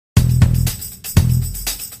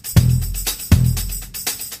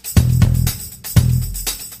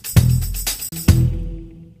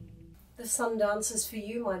sun dances for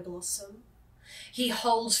you, my blossom. He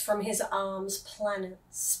holds from his arms planets,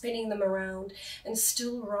 spinning them around, and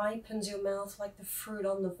still ripens your mouth like the fruit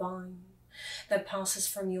on the vine that passes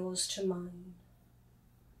from yours to mine.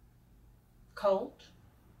 Cold?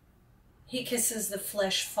 He kisses the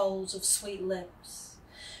flesh folds of sweet lips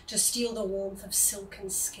to steal the warmth of silken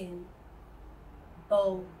skin.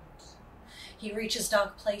 Bold, he reaches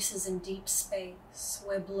dark places in deep space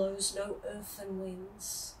where blows no earthen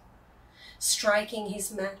winds. Striking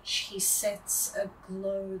his match, he sets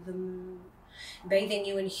aglow the moon, bathing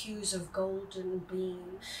you in hues of golden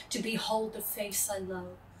beam, to behold the face I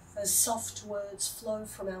love, as soft words flow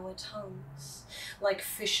from our tongues, like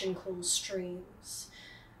fish in cool streams,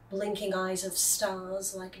 blinking eyes of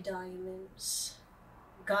stars like diamonds.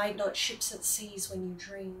 Guide not ships at seas when you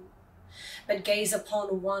dream, but gaze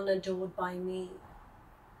upon one adored by me,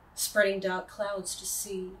 spreading dark clouds to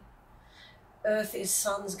see. Earth is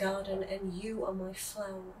sun's garden, and you are my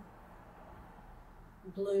flower,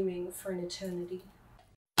 blooming for an eternity.